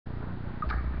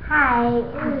Hi,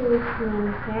 it is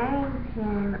me,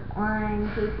 Carrington,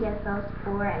 on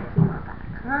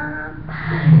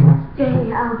kpsls4@gmail.com.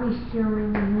 Today I'll be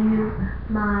showing you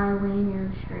my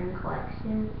lanyard string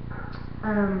collection.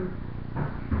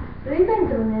 The reason I'm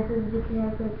doing this is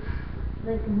because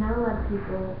like not a lot of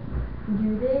people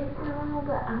do this now,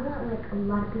 but I want like a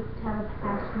lot of people to have a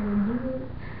passion and do it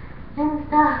and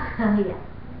stuff. So yeah.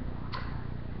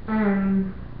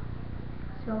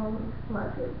 So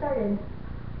let's get started.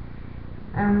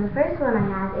 The first one I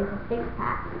have is a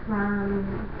 6-pack from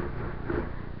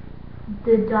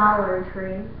the Dollar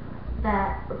Tree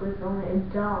that was only $1.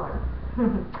 It's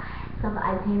called the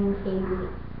I Painting KB.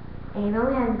 And it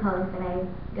only has the colors that I'm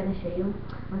going to show you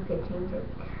once they change it.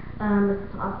 This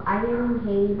is off I Painting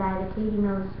KB by the Katie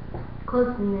Mills,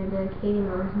 close near the Katie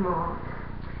Mills Mall,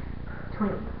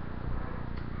 20.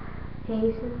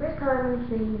 Okay, so the first color I'm going to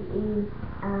show you is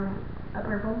a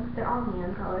purple. They're all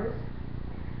neon colors.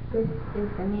 This is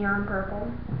the neon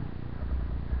purple.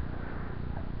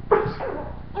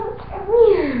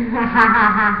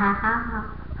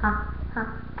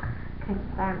 Okay,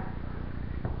 then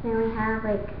we have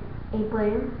like a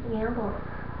blue, blue.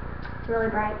 It's really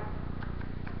bright.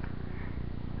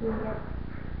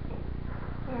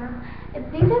 Yeah.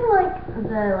 These are like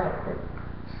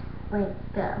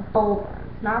the bold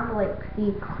ones, not the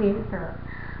see clear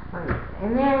ones.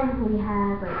 And then we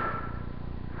have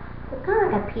it's kind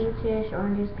of like a peachish,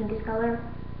 orangish, pinkish color.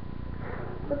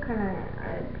 Look kind of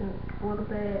pink a little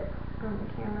bit on the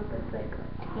camera, but it's like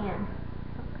tan.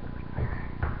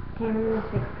 Tan in the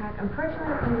 6-pack.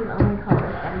 Unfortunately, these are the only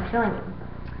colors that I'm showing you.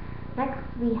 Next,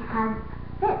 we have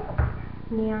this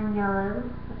neon yellow.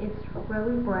 It's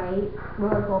really bright,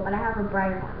 really cool, but I have a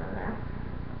brighter one in there.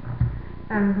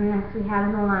 Next, we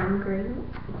have the lime green.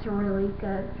 It's really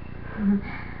good. And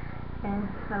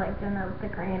I like doing that with the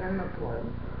green and the blue.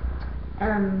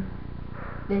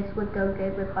 This would go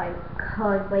good with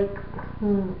colors like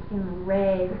pink and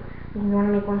red. If you want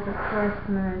to make one for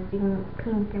Christmas, you can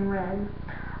pink and red.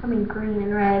 I mean green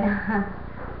and red.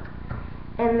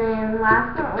 And then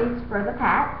last but not least for the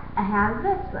pack, I have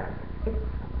this one.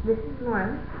 This is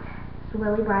one. It's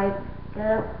really bright.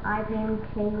 Good. I Painting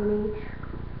KB,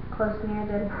 close near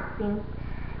the thing.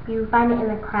 You find it in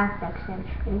the craft section.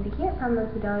 And if you can't find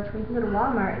those at Dollar Tree, you can go to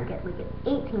Walmart and get like an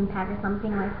 18-pack or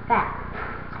something like that.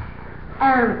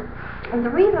 And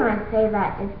the reason I say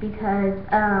that is because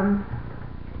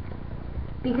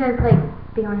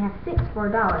they only have 6 for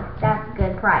 $1. That's a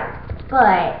good price.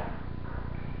 But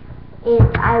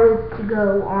if I was to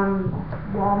go on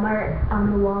the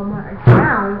Walmart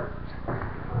account,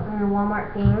 on the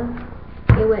Walmart thing,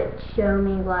 it would show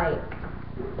me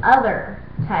other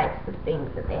types of things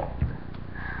that they have,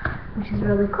 which is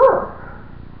really cool.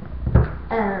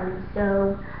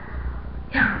 So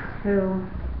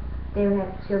they would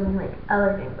have to show me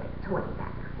other things like 20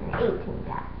 packs and 18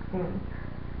 packs and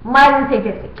might even say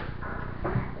 50.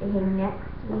 Okay, next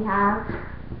we have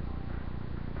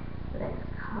the next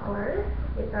color.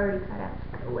 It's already cut out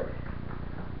with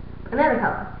another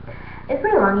color. It's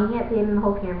pretty long, you can't see it in the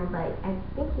whole camera, but I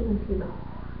think you can see the whole.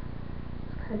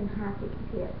 Cut in half, you can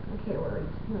see it. Okay, well you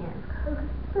can't.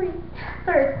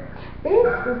 Third, this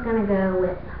is gonna go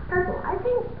with purple. I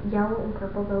think yellow and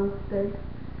purple go good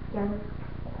together.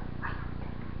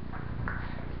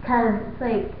 Because it's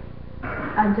like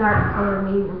a dark color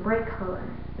made a bright color,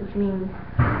 which means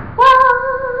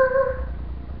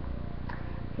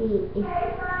see if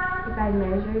I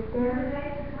measured them.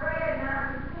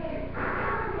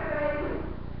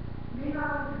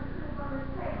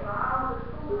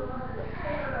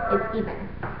 It's even.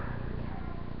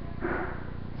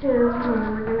 So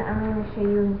I'm gonna show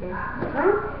you this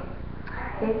one.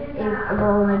 This is a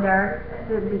glow in the dark.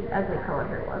 The ugly color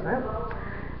here wasn't.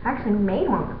 I actually made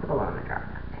one with the glow in the dark.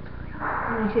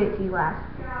 I'm gonna show it to you last.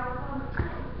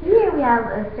 Here we have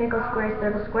a circle square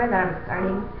that I'm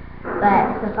starting.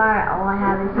 But so far all I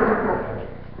have is purple.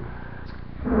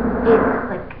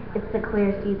 It's the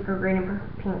clear seeds for green and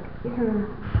pink. You can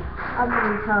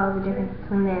obviously tell the difference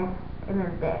between this and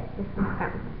then this. This is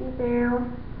kind of see-through.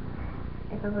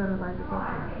 It's a little larger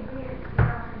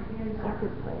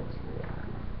different.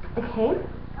 Okay.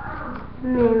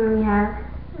 And then we have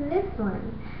this one.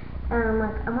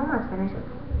 I'm almost finished with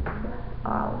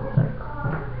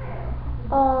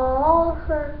all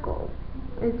circle.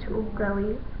 It's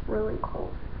really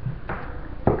cool.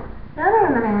 The other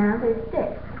one that I have is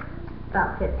this.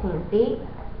 About 15 feet.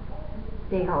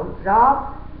 Big old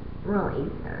job. Really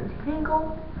easy to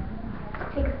untangle.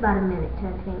 Takes about a minute to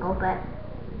untangle, but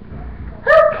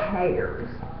who cares?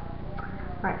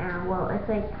 Right now, well, it's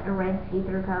like a red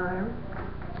see-through color.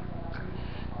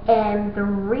 And the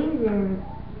reason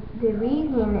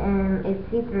it's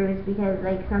see-through is because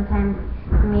like sometimes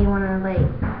you may want to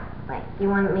may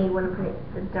want to put it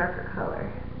the darker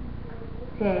color.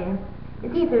 Okay,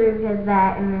 it's see-through because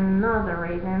that, and then another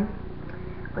reason,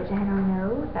 which I don't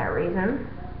know that reason.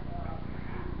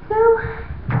 So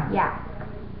yeah.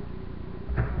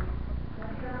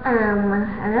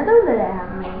 Another that I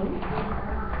have made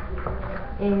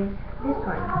is this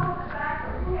one.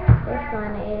 This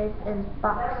one is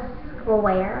box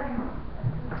square.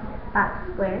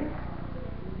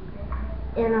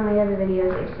 And on my other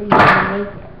videos, I show you how to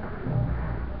make it.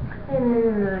 And then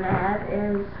another one I have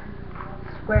is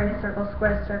square, circle,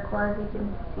 as you can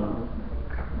see.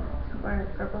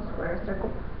 Square,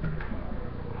 circle.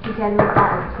 You can make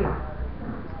that one too.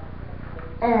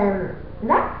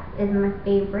 That is my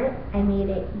favorite. I made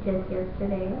it just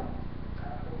yesterday.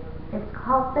 It's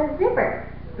called the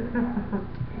zipper.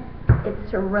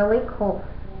 It's really cool.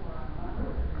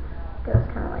 It goes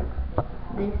kind of like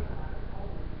this.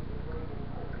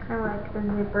 It's kind of like the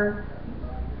zipper.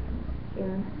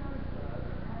 And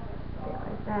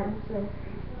like that. So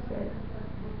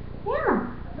yeah,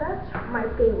 that's my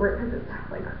favorite because it's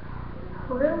like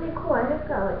really cool. I just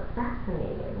got like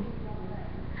fascinated.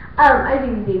 As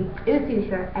you can see, it was too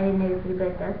short. I didn't know it was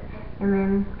like this. And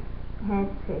then had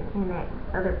to connect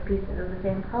other pieces of the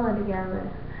same color together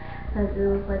because it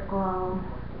was like, well,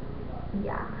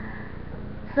 yeah.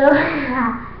 So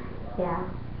yeah.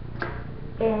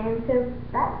 And so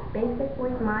that's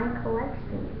basically my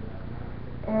collection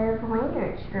of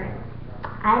lanyard strings.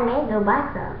 I may go buy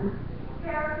some.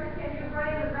 Can you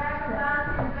bring the back?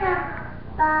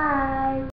 Bye.